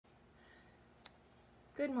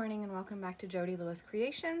Good morning and welcome back to Jody Lewis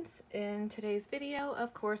Creations. In today's video,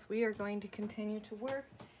 of course, we are going to continue to work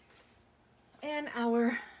in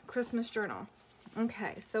our Christmas journal.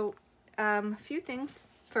 Okay, so a few things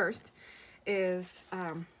first is,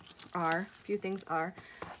 I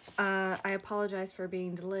apologize for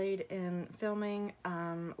being delayed in filming.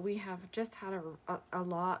 We have just had a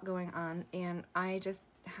lot going on and I just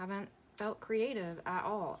haven't felt creative at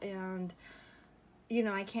all. And you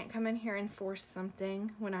know, I can't come in here and force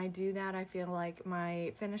something. When I do that, I feel like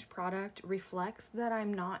my finished product reflects that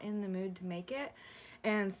I'm not in the mood to make it.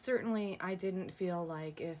 And certainly I didn't feel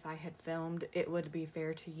like if I had filmed, it would be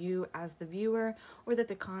fair to you as the viewer, or that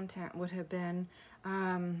the content would have been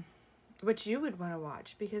what you would want to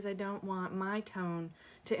watch, because I don't want my tone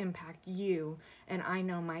to impact you. And I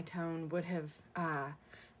know my tone would have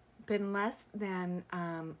been less than,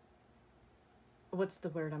 what's the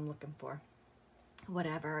word I'm looking for?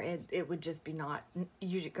 Whatever, it would just be not,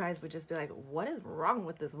 you guys would just be like, what is wrong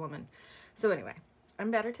with this woman? So anyway,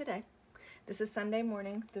 I'm better today. This is Sunday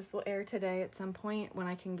morning. This will air today at some point. When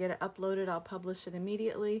I can get it uploaded, I'll publish it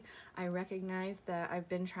immediately. I recognize that I've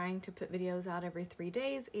been trying to put videos out every 3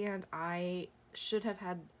 days, and I should have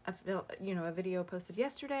had a video posted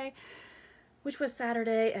yesterday, which was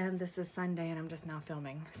Saturday, and this is Sunday, and I'm just now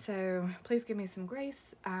filming. So please give me some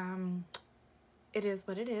grace. It is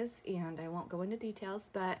what it is, and I won't go into details,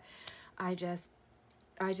 but I just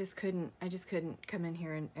couldn't come in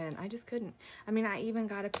here and I just couldn't. I mean, I even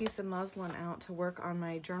got a piece of muslin out to work on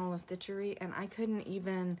my journal of stitchery, and I couldn't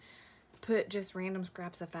even put just random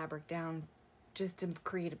scraps of fabric down just to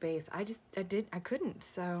create a base. I couldn't.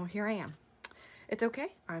 So here I am. It's okay.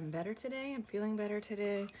 I'm better today. I'm feeling better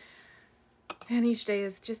today. And each day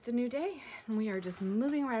is just a new day, and we are just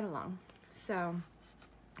moving right along. So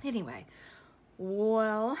anyway,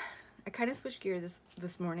 well, I kind of switched gears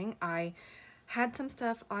this morning. I had some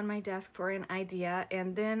stuff on my desk for an idea,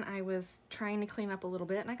 and then I was trying to clean up a little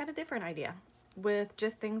bit, and I got a different idea with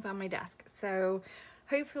just things on my desk. So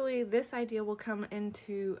hopefully this idea will come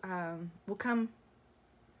into,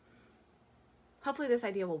 hopefully this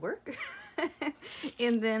idea will work.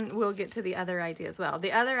 And then we'll get to the other idea as well.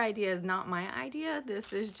 The other idea is not my idea.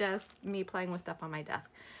 This is just me playing with stuff on my desk.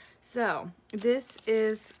 So this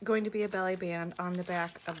is going to be a belly band on the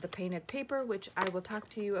back of the painted paper, which I will talk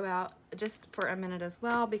to you about just for a minute as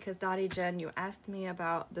well, because Dottie Jen, you asked me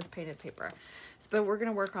about this painted paper. So, but we're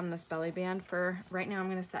going to work on this belly band for right now. I'm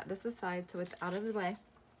going to set this aside so it's out of the way.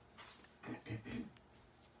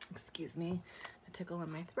 Excuse me, a tickle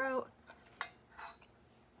in my throat.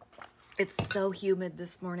 It's so humid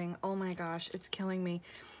this morning. Oh my gosh, it's killing me.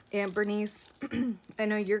 And Bernice, I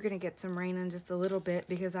know you're going to get some rain in just a little bit,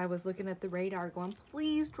 because I was looking at the radar going,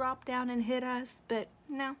 please drop down and hit us. But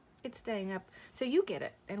no, it's staying up. So you get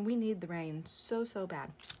it. And we need the rain so, so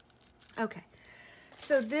bad. Okay.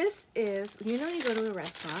 So this is, you know, you go to a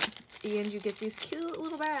restaurant and you get these cute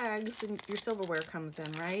little bags and your silverware comes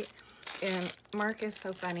in, right? And Mark is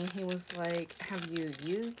so funny. He was like, have you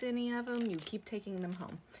used any of them? You keep taking them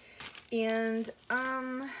home. And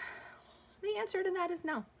the answer to that is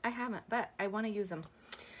no, I haven't, but I want to use them.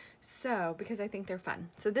 So, because I think they're fun.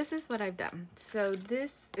 So this is what I've done. So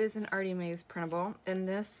this is an Artie Mays printable, and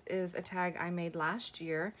this is a tag I made last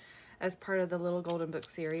year as part of the Little Golden Book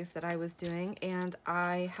series that I was doing. And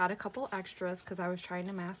I had a couple extras because I was trying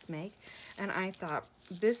to mass make. And I thought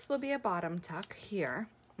this will be a bottom tuck here,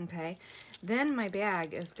 okay? Then my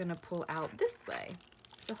bag is going to pull out this way.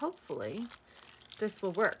 So hopefully this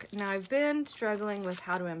will work. Now I've been struggling with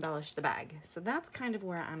how to embellish the bag, so that's kind of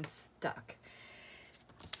where I'm stuck.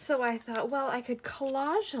 So I thought, well, I could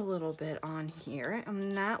collage a little bit on here,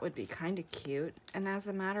 and that would be kind of cute. And as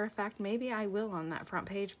a matter of fact, maybe I will on that front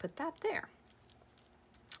page put that there.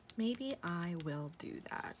 Maybe I will do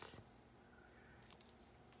that.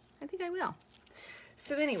 I think I will.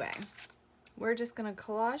 So anyway, we're just gonna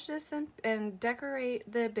collage this and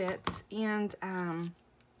decorate the bits, and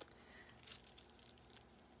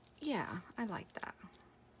yeah, I like that.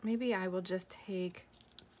 Maybe I will just take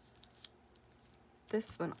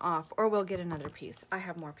this one off, or we'll get another piece. I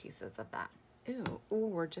have more pieces of that. Ooh,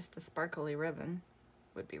 or just the sparkly ribbon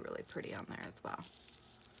would be really pretty on there as well.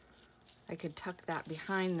 I could tuck that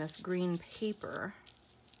behind this green paper.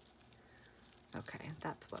 Okay,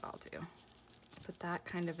 that's what I'll do. Put that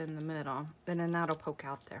kind of in the middle, and then that'll poke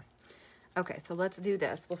out there. Okay, so let's do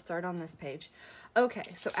this. We'll start on this page.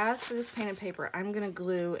 Okay, so as for this painted paper, I'm gonna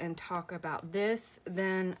glue and talk about this,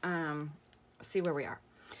 then see where we are.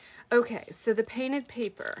 Okay, so the painted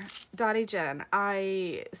paper, Dottie Jen,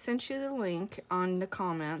 I sent you the link on the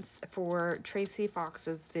comments for Tracy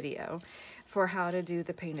Fox's video for how to do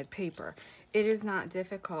the painted paper. It is not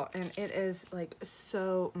difficult, and it is like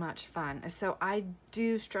so much fun. So I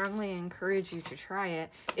do strongly encourage you to try it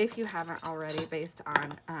if you haven't already, based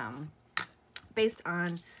on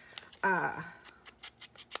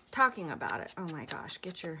talking about it. Oh my gosh,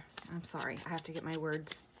 I'm sorry, I have to get my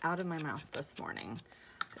words out of my mouth this morning.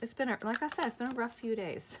 It's been, like I said, it's been a rough few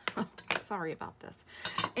days. Sorry about this.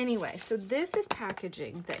 Anyway, so this is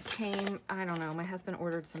packaging that came, I don't know, my husband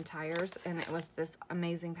ordered some tires, and it was this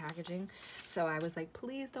amazing packaging. So I was like,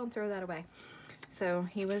 please don't throw that away. So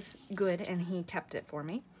he was good, and he kept it for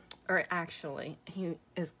me. Or actually, he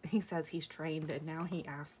says he's trained, and now he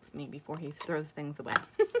asks me before he throws things away.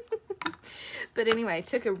 But anyway, I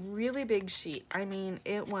took a really big sheet. I mean,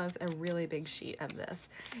 it was a really big sheet of this.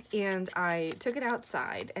 And I took it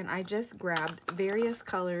outside, and I just grabbed various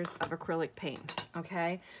colors of acrylic paints,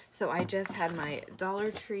 okay? So I just had my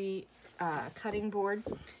Dollar Tree cutting board,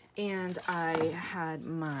 and I had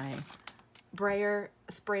my brayer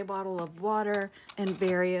spray bottle of water, and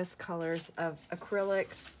various colors of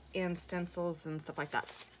acrylics and stencils and stuff like that.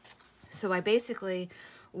 So I basically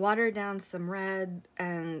watered down some red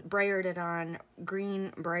and brayered it on,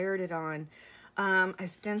 green, brayered it on. I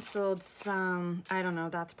stenciled some, I don't know,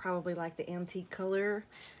 that's probably like the antique color.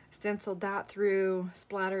 Stenciled that through,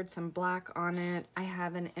 splattered some black on it. I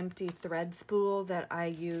have an empty thread spool that I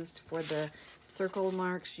used for the circle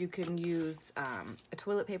marks. You can use a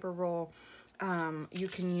toilet paper roll. You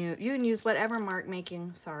can use whatever mark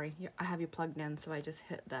making, sorry, I have you plugged in, so I just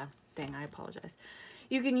hit the thing, I apologize.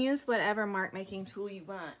 You can use whatever mark making tool you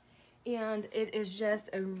want, and it is just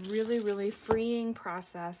a really, really freeing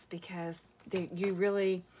process, because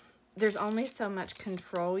there's only so much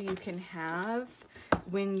control you can have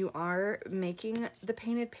when you are making the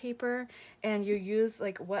painted paper, and you use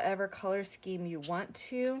like whatever color scheme you want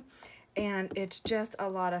to, and it's just a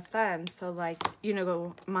lot of fun. So like, you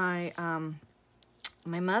know, my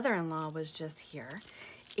mother-in-law was just here,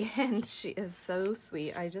 and she is so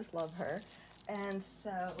sweet. I just love her. And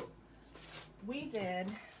so we did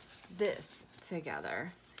this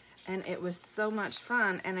together, and it was so much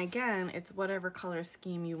fun. And again, it's whatever color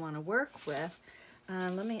scheme you want to work with.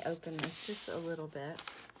 Let me open this just a little bit.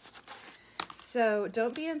 So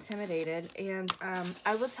don't be intimidated. And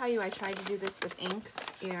I will tell you, I tried to do this with inks,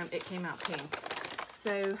 and it came out pink.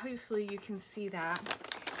 So hopefully you can see that.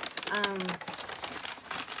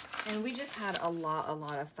 And we just had a lot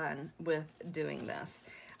of fun with doing this.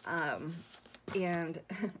 And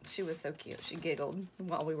she was so cute. She giggled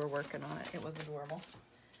while we were working on it. It was adorable.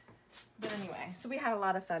 But anyway, so we had a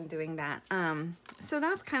lot of fun doing that. So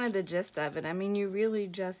that's kind of the gist of it. I mean, you really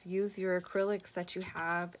just use your acrylics that you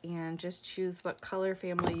have and just choose what color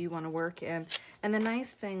family you want to work in. And the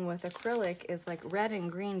nice thing with acrylic is like red and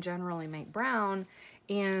green generally make brown,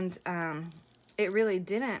 and it really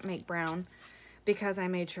didn't make brown because I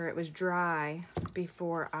made sure it was dry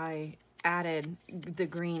before I added the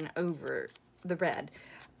green over the red.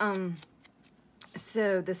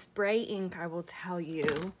 So the spray ink, I will tell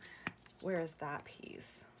you, where is that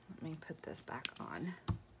piece? Let me put this back on.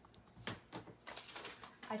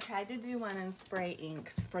 I tried to do one in spray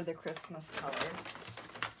inks for the Christmas colors.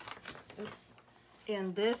 Oops.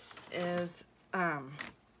 And this is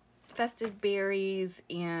festive berries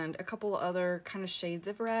and a couple other kind of shades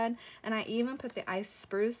of red. And I even put the ice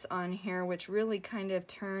spruce on here, which really kind of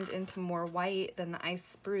turned into more white than the ice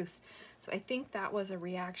spruce. So I think that was a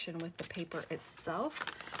reaction with the paper itself.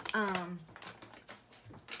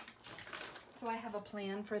 So I have a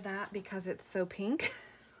plan for that because it's so pink.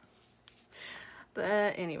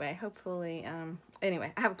 But anyway, hopefully,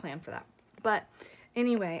 anyway, I have a plan for that. But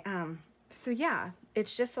anyway, so yeah,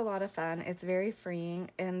 it's just a lot of fun. It's very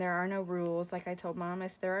freeing, and there are no rules. Like I told Mom,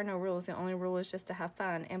 there are no rules. The only rule is just to have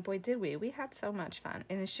fun. And boy, did we. We had so much fun.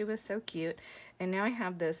 And she was so cute. And now I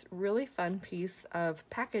have this really fun piece of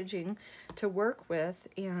packaging to work with.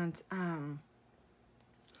 And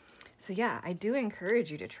so yeah, I do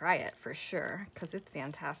encourage you to try it for sure, because it's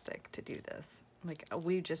fantastic to do this. Like,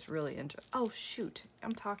 we just really enjoy. Oh, shoot.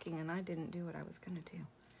 I'm talking and I didn't do what I was going to do.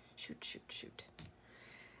 Shoot, shoot, shoot.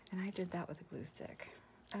 And I did that with a glue stick.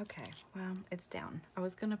 Okay, well, it's down. I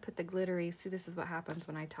was going to put the glittery. See, this is what happens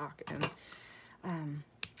when I talk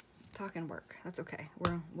and work. That's okay.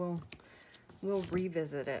 We'll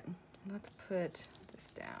revisit it. Let's put this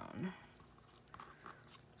down.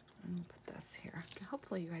 And put this here.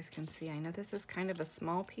 Hopefully you guys can see. I know this is kind of a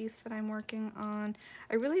small piece that I'm working on.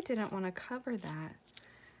 I really didn't want to cover that.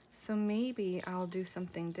 So maybe I'll do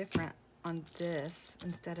something different on this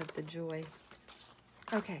instead of the joy.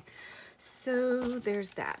 Okay, So there's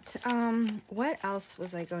that. What else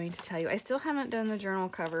was I going to tell you? I still haven't done the journal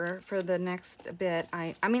cover for the next bit.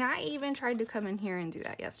 I mean, I even tried to come in here and do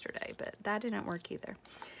that yesterday, but that didn't work either.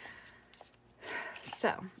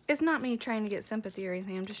 So it's not me trying to get sympathy or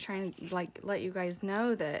anything. I'm just trying to like let you guys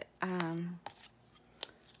know that I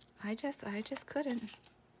just couldn't.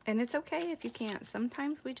 And it's okay if you can't.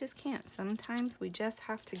 Sometimes we just can't. Sometimes we just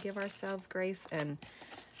have to give ourselves grace and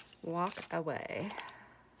walk away.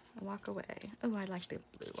 Walk away. Oh, I like the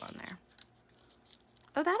blue on there.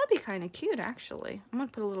 Oh, that'll be kind of cute, actually. I'm going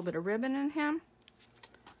to put a little bit of ribbon in him.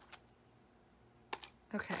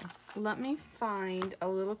 Okay, let me find a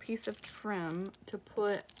little piece of trim to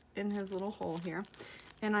put in his little hole here.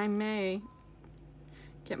 And I may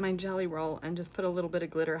get my jelly roll and just put a little bit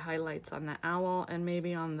of glitter highlights on the owl and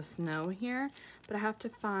maybe on the snow here. But I have to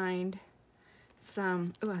find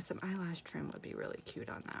some eyelash trim would be really cute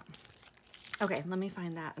on that. Okay, let me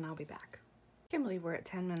find that and I'll be back. I can't believe we're at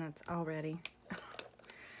 10 minutes already.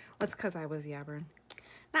 That's because I was yabbering.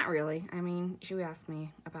 Not really. I mean, you asked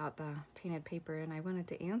me about the painted paper and I wanted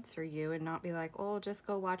to answer you and not be like, oh, just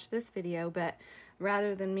go watch this video. But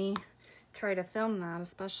rather than me try to film that,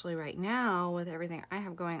 especially right now with everything I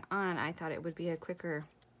have going on, I thought it would be a quicker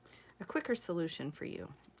solution for you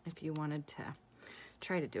if you wanted to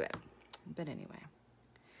try to do it. But anyway,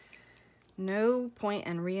 no point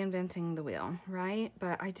in reinventing the wheel, right?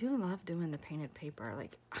 But I do love doing the painted paper,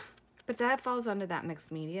 like, but that falls under that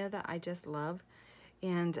mixed media that I just love.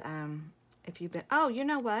 And if you've been, oh, you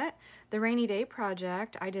know what? The Rainy Day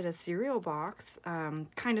Project, I did a cereal box,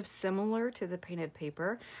 kind of similar to the painted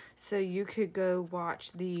paper. So you could go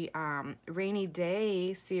watch the Rainy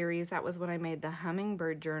Day series. That was when I made the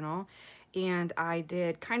Hummingbird Journal. And I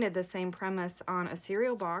did kind of the same premise on a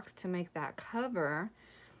cereal box to make that cover.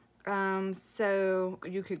 So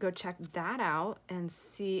you could go check that out and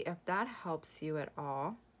see if that helps you at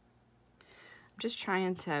all. Just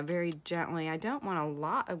trying to very gently, I don't want a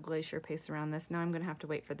lot of glacier paste around this. Now I'm going to have to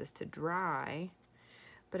wait for this to dry,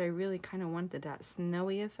 but I really kind of wanted that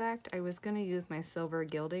snowy effect. I was going to use my silver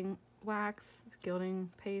gilding wax, gilding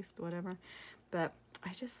paste, whatever, but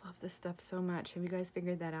I just love this stuff so much. Have you guys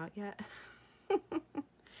figured that out yet?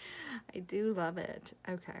 I do love it.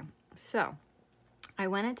 Okay, so I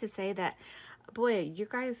wanted to say that, boy, you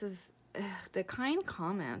guys the kind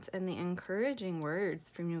comments and the encouraging words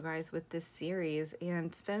from you guys with this series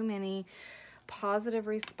and so many positive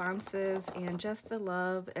responses and just the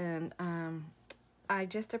love, and I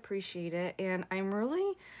just appreciate it. And I'm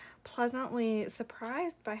really pleasantly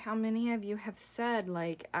surprised by how many of you have said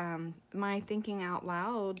like my thinking out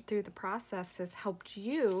loud through the process has helped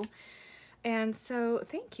you. And so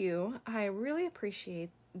thank you. I really appreciate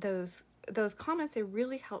those comments. They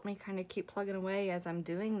really help me kind of keep plugging away as I'm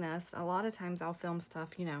doing this. A lot of times I'll film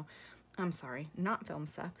stuff, you know, I'm sorry, not film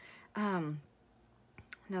stuff. Now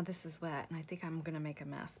this is wet and I think I'm gonna make a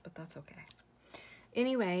mess, but that's okay.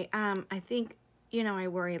 Anyway, I think, you know, I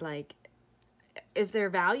worry like, is there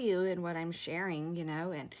value in what I'm sharing, you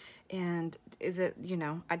know, and is it, you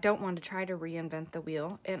know, I don't want to try to reinvent the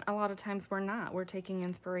wheel. And a lot of times we're not. We're taking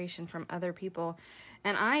inspiration from other people.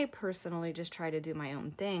 And I personally just try to do my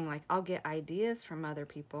own thing. Like I'll get ideas from other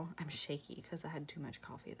people. I'm shaky because I had too much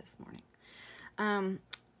coffee this morning.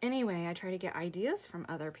 Anyway, I try to get ideas from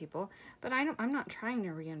other people, but I'm not trying to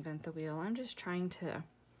reinvent the wheel. I'm just trying to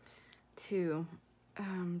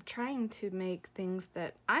make things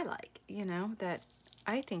that I like, you know, that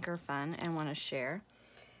I think are fun and want to share.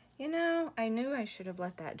 You know, I knew I should have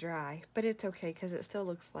let that dry, but it's okay because it still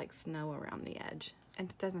looks like snow around the edge and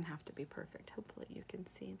it doesn't have to be perfect. Hopefully you can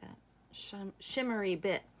see that shimmery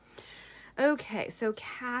bit. Okay, so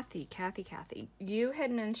Kathy, you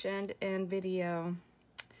had mentioned in video,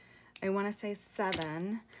 I want to say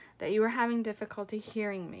 7, that you were having difficulty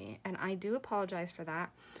hearing me, and I do apologize for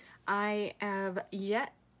that. I have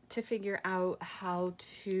yet to figure out how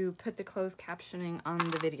to put the closed captioning on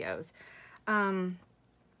the videos.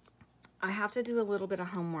 I have to do a little bit of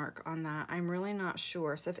homework on that. I'm really not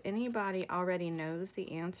sure. So if anybody already knows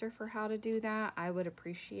the answer for how to do that, I would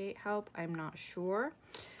appreciate help. I'm not sure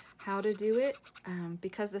how to do it.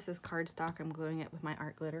 Because this is cardstock, I'm gluing it with my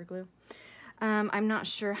art glitter glue. I'm not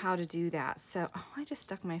sure how to do that. So, oh, I just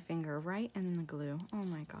stuck my finger right in the glue. Oh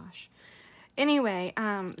my gosh. Anyway,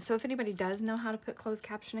 so if anybody does know how to put closed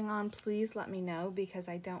captioning on, please let me know, because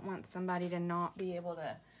I don't want somebody to not be able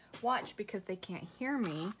to watch because they can't hear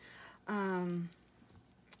me.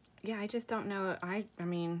 Yeah, I just don't know. I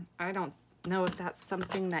mean, I don't know if that's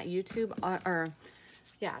something that YouTube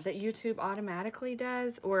that YouTube automatically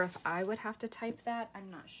does, or if I would have to type that.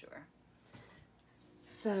 I'm not sure.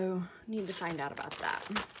 So, need to find out about that.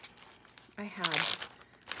 I had,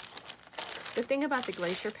 the thing about the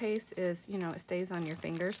glacier paste is, you know, it stays on your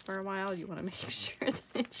fingers for a while. You want to make sure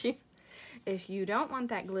that if you don't want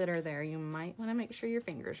that glitter there, you might want to make sure your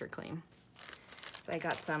fingers are clean. So I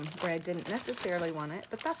got some where I didn't necessarily want it,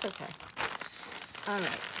 but that's okay. All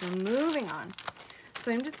right, so moving on.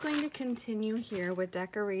 So I'm just going to continue here with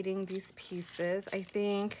decorating these pieces. I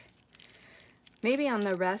think maybe on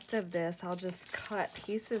the rest of this, I'll just cut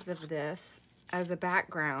pieces of this as a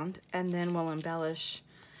background, and then we'll embellish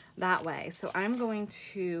that way. So I'm going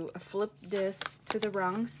to flip this to the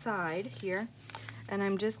wrong side here, and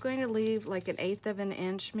I'm just going to leave like 1/8 of an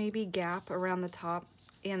inch maybe gap around the top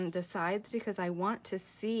and the sides, because I want to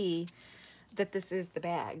see that this is the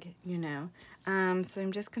bag, you know. So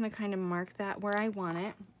I'm just gonna kind of mark that where I want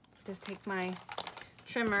it. Just take my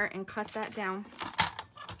trimmer and cut that down.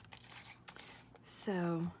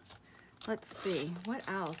 So let's see, what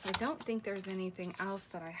else? I don't think there's anything else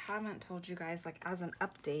that I haven't told you guys, like as an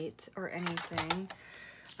update or anything.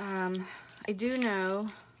 I do know,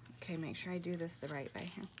 okay, make sure I do this the right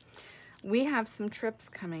way here. We have some trips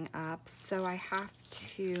coming up, so I have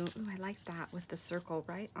to, ooh, I like that with the circle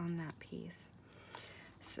right on that piece.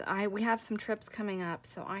 So we have some trips coming up,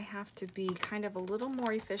 so I have to be kind of a little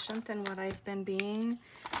more efficient than what I've been being.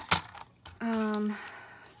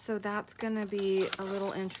 So that's gonna be a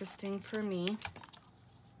little interesting for me,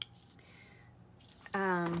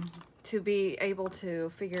 to be able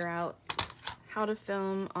to figure out how to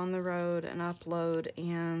film on the road and upload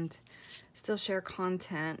and still share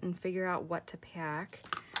content and figure out what to pack.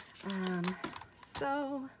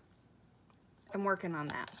 So I'm working on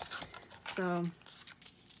that. So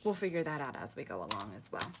we'll figure that out as we go along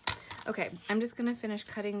as well. Okay, I'm just gonna finish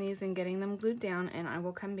cutting these and getting them glued down, and I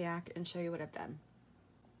will come back and show you what I've done.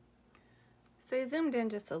 So I zoomed in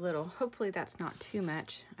just a little. Hopefully that's not too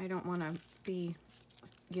much. I don't wanna be,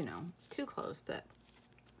 you know, too close, but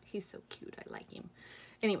he's so cute, I like him.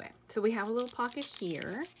 Anyway, so we have a little pocket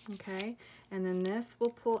here, okay? And then this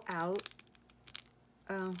will pull out.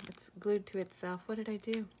 Oh, it's glued to itself. What did I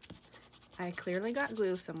do? I clearly got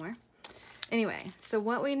glue somewhere. Anyway, so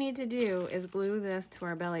what we need to do is glue this to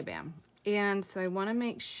our belly band. And so I wanna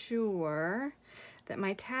make sure that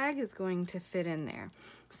my tag is going to fit in there.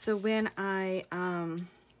 So when I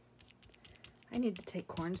need to take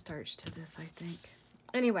cornstarch to this, I think.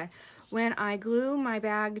 Anyway, when I glue my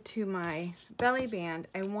bag to my belly band,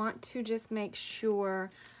 I want to just make sure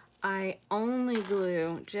I only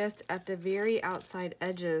glue just at the very outside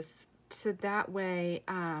edges, so that way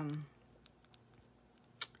I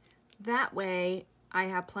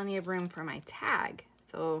have plenty of room for my tag.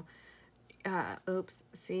 So, oops,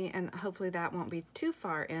 see, and hopefully that won't be too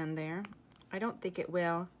far in there. I don't think it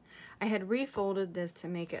will. I had refolded this to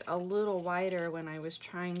make it a little wider when I was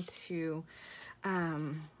trying to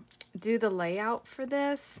do the layout for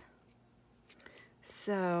this.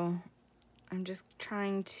 So I'm just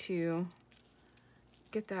trying to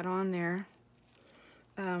get that on there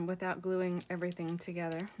without gluing everything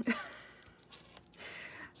together.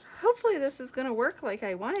 Hopefully this is gonna work like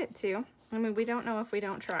I want it to. I mean, we don't know if we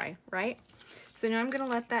don't try, right? So now I'm gonna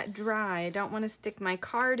let that dry. I don't wanna stick my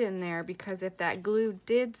card in there, because if that glue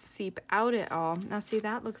did seep out at all, now see,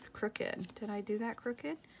 that looks crooked. Did I do that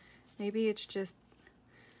crooked? Maybe it's just,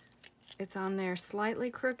 it's on there slightly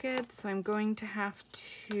crooked, so I'm going to have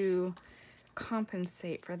to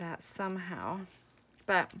compensate for that somehow.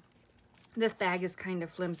 But this bag is kind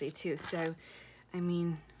of flimsy too, so I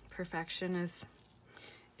mean, perfection is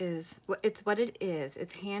it's what it is.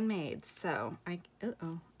 It's handmade. So I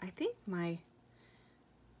think my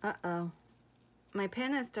my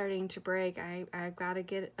pen is starting to break. I've got to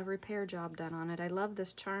get a repair job done on it. I love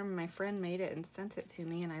this charm. My friend made it and sent it to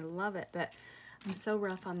me, and I love it, but I'm so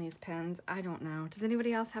rough on these pens. I don't know. Does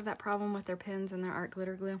anybody else have that problem with their pens and their art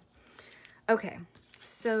glitter glue? Okay,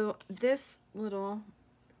 so this little,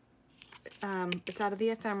 it's out of the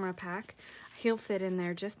ephemera pack. He'll fit in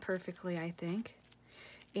there just perfectly, I think.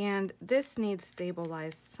 And this needs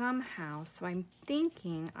stabilized somehow, so I'm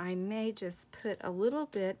thinking I may just put a little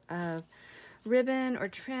bit of ribbon or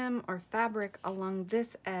trim or fabric along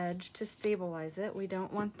this edge to stabilize it. We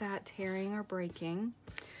don't want that tearing or breaking.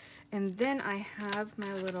 And then I have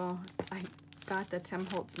my little, I got the Tim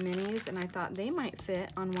Holtz minis, and I thought they might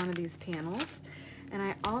fit on one of these panels. And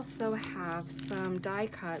I also have some die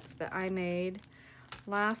cuts that I made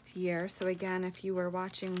last year. So again, if you were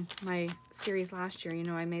watching my series last year, you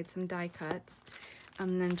know I made some die cuts,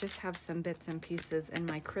 and then just have some bits and pieces in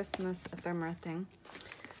my Christmas ephemera thing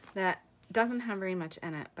that doesn't have very much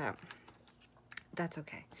in it, but that's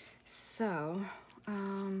okay. So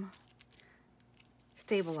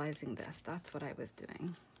stabilizing this, that's what I was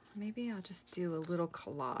doing. maybe I'll just do a little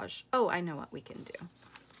collage. Oh, I know what we can do.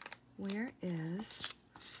 Where is,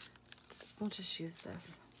 we'll just use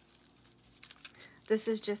this. This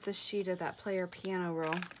is just a sheet of that player piano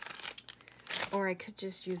roll. Or I could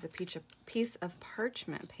just use a piece of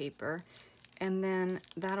parchment paper, and then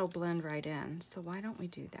that'll blend right in. So why don't we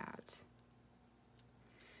do that?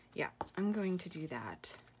 Yeah, I'm going to do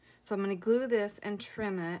that. So I'm going to glue this and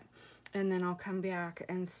trim it, and then I'll come back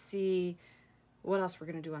and see what else we're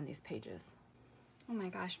going to do on these pages. Oh my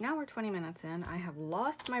gosh, now we're 20 minutes in. I have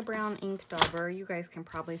lost my brown ink dauber. You guys can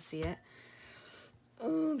probably see it.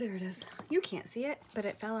 Oh, there it is. You can't see it, but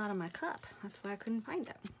it fell out of my cup. That's why I couldn't find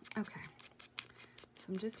it. Okay. So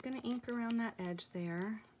I'm just going to ink around that edge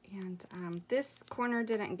there. And this corner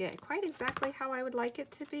didn't get quite exactly how I would like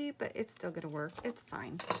it to be, but it's still going to work. It's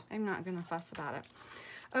fine. I'm not going to fuss about it.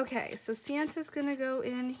 Okay, so Santa's going to go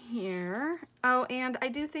in here. Oh, and I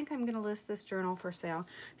do think I'm going to list this journal for sale.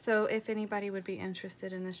 So if anybody would be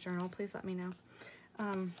interested in this journal, please let me know.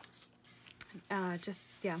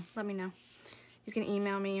 Yeah, let me know. You can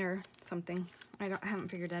email me or something. I haven't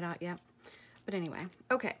figured that out yet. But anyway,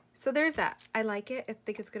 okay. So there's that. I like it. I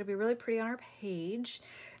think it's going to be really pretty on our page.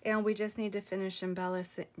 And we just need to finish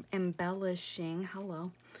embellishing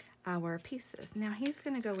our pieces. Now he's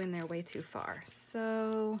going to go in there way too far.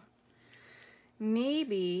 So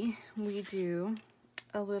maybe we do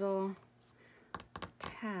a little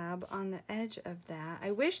tab on the edge of that.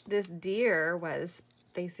 I wish this deer was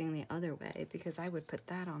facing the other way because I would put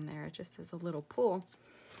that on there just as a little pull.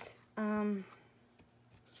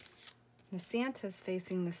 The Santa's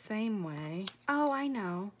facing the same way. Oh, I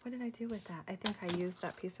know. What did I do with that? I think I used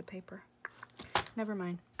that piece of paper. Never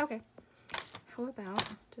mind. Okay. How about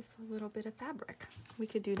just a little bit of fabric? We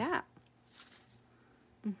could do that.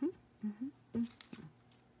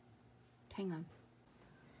 Hang on.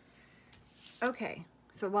 Okay.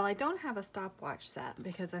 So while I don't have a stopwatch set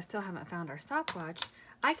because I still haven't found our stopwatch,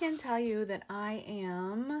 I can tell you that I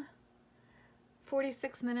am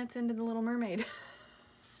 46 minutes into The Little Mermaid.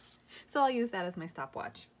 So I'll use that as my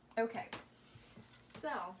stopwatch. Okay, so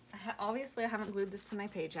obviously I haven't glued this to my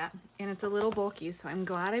page yet, and it's a little bulky, so I'm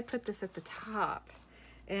glad I put this at the top.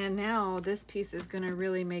 And now this piece is going to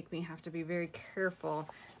really make me have to be very careful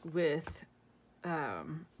with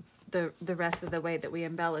the rest of the way that we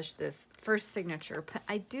embellish this first signature. But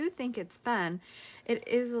I do think it's fun. It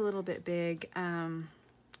is a little bit big.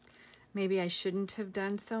 Maybe I shouldn't have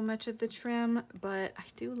done so much of the trim, but I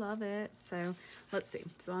do love it. So let's see.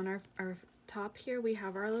 So on our top here, we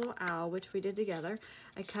have our little owl, which we did together.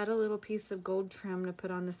 I cut a little piece of gold trim to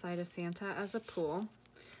put on the side of Santa as a pull.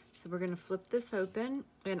 So we're going to flip this open,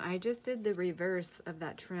 and I just did the reverse of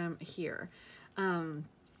that trim here. And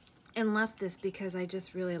left this because I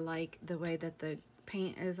just really like the way that the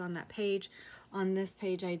paint is on that page. On this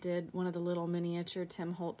page, I did one of the little miniature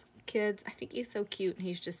Tim Holtz kids. I think he's so cute, and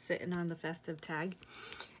he's just sitting on the festive tag.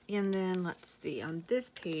 And then let's see, on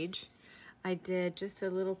this page, I did just a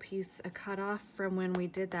little piece, a cut off from when we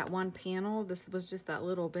did that one panel. This was just that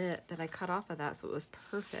little bit that I cut off of that, so it was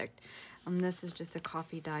perfect. And this is just a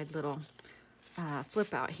coffee dyed little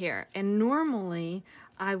flip out here. And normally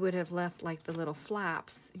I would have left like the little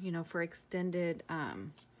flaps, you know, for extended,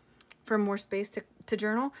 for more space to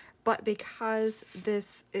journal. But because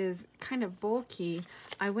this is kind of bulky,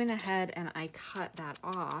 I went ahead and I cut that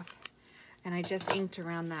off. And I just inked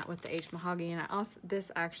around that with the aged mahogany. And I also,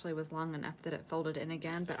 this actually was long enough that it folded in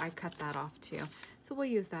again, but I cut that off too. So we'll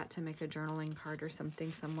use that to make a journaling card or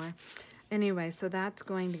something somewhere. Anyway, so that's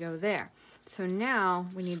going to go there. So now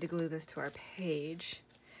we need to glue this to our page.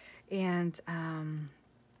 And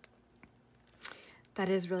that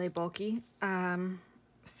is really bulky.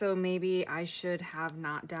 So maybe I should have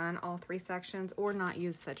not done all 3 sections or not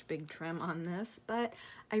used such big trim on this, but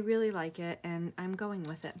I really like it and I'm going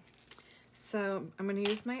with it. So I'm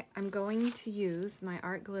going to use my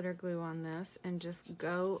art glitter glue on this and just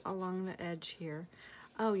go along the edge here.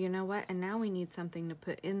 Oh, you know what? And now we need something to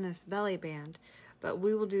put in this belly band, but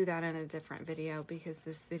we will do that in a different video because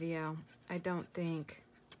this video, I don't think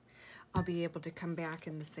I'll be able to come back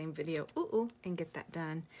in the same video and get that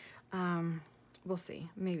done. We'll see.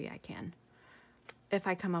 Maybe I can if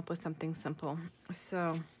I come up with something simple.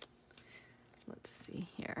 So let's see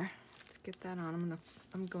here. Let's get that on.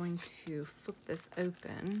 I'm going to flip this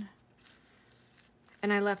open.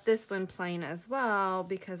 And I left this one plain as well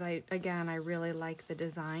because I really like the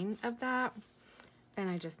design of that. And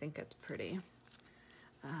I just think it's pretty.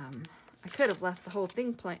 I could have left the whole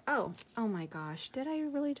thing plain. Oh my gosh. Did I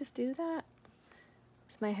really just do that?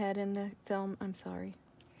 Is my head in the film? I'm sorry.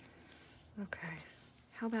 Okay.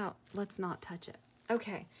 How about let's not touch it?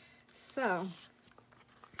 Okay. So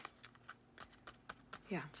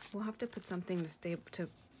Yeah, we'll have to put something to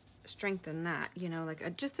strengthen that, you know,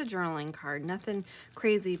 like just a journaling card, nothing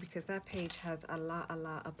crazy, because that page has a lot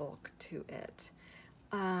of bulk to it.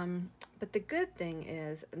 But the good thing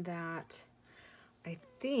is that I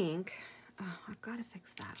think, oh, I've got to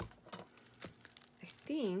fix that. I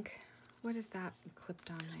think, what is that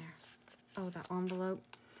clipped on there? Oh, that envelope.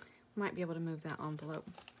 Might be able to move that envelope.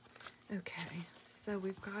 Okay, so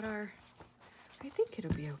we've got our, I think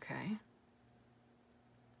it'll be okay.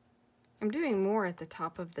 I'm doing more at the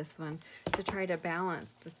top of this one to try to balance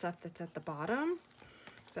the stuff that's at the bottom.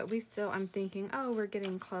 But we still, I'm thinking, oh, we're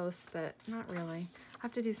getting close, but not really. I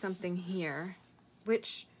have to do something here,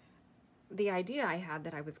 which the idea I had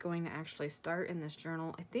that I was going to actually start in this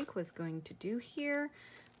journal, I think was going to do here,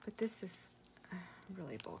 but this is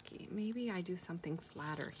really bulky. Maybe I do something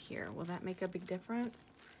flatter here. Will that make a big difference?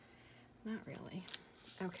 Not really.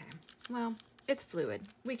 Okay, well, it's fluid.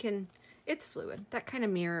 It's fluid. That kind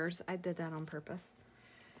of mirrors. I did that on purpose.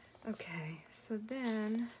 Okay, so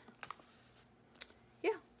then,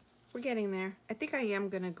 yeah, we're getting there. I think I am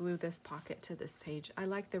going to glue this pocket to this page. I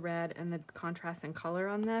like the red and the contrast and color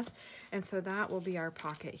on this, and so that will be our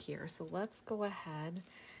pocket here. So let's go ahead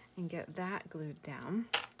and get that glued down.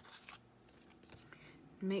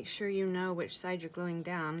 Make sure you know which side you're gluing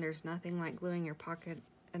down. There's nothing like gluing your pocket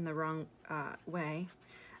in the wrong way.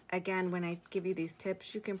 Again, when I give you these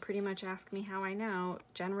tips, you can pretty much ask me how I know.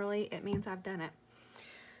 Generally, it means I've done it.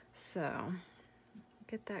 So,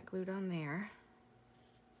 get that glued on there.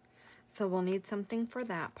 So we'll need something for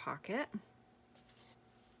that pocket.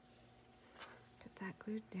 Get that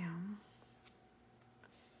glued down.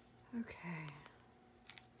 Okay.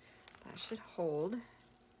 That should hold.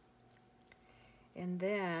 And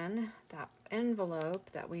then that envelope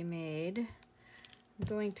that we made, I'm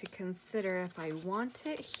going to consider if I want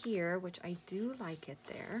it here, which I do like it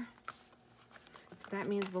there. So that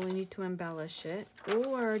means we'll need to embellish it.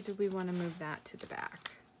 Or do we want to move that to the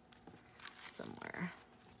back somewhere?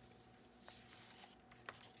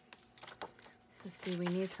 So see, we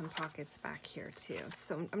need some pockets back here too.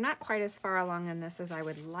 So I'm not quite as far along in this as I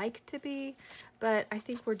would like to be, but I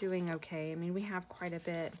think we're doing okay. I mean, we have quite a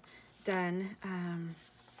bit done.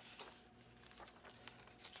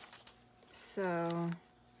 So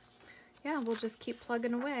yeah, we'll just keep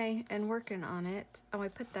plugging away and working on it. Oh, I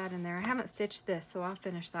put that in there. I haven't stitched this, so I'll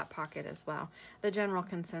finish that pocket as well. The general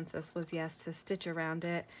consensus was yes, to stitch around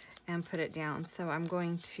it and put it down. So I'm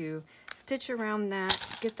going to stitch around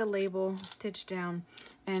that, get the label stitched down,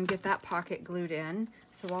 and get that pocket glued in.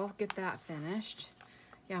 So I'll get that finished.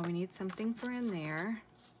 Yeah, we need something for in there.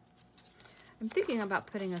 I'm thinking about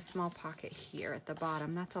putting a small pocket here at the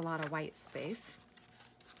bottom. That's a lot of white space.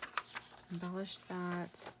 Embellish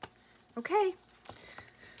that. Okay.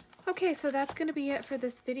 Okay, so that's going to be it for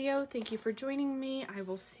this video. Thank you for joining me. I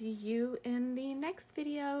will see you in the next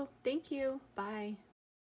video. Thank you. Bye.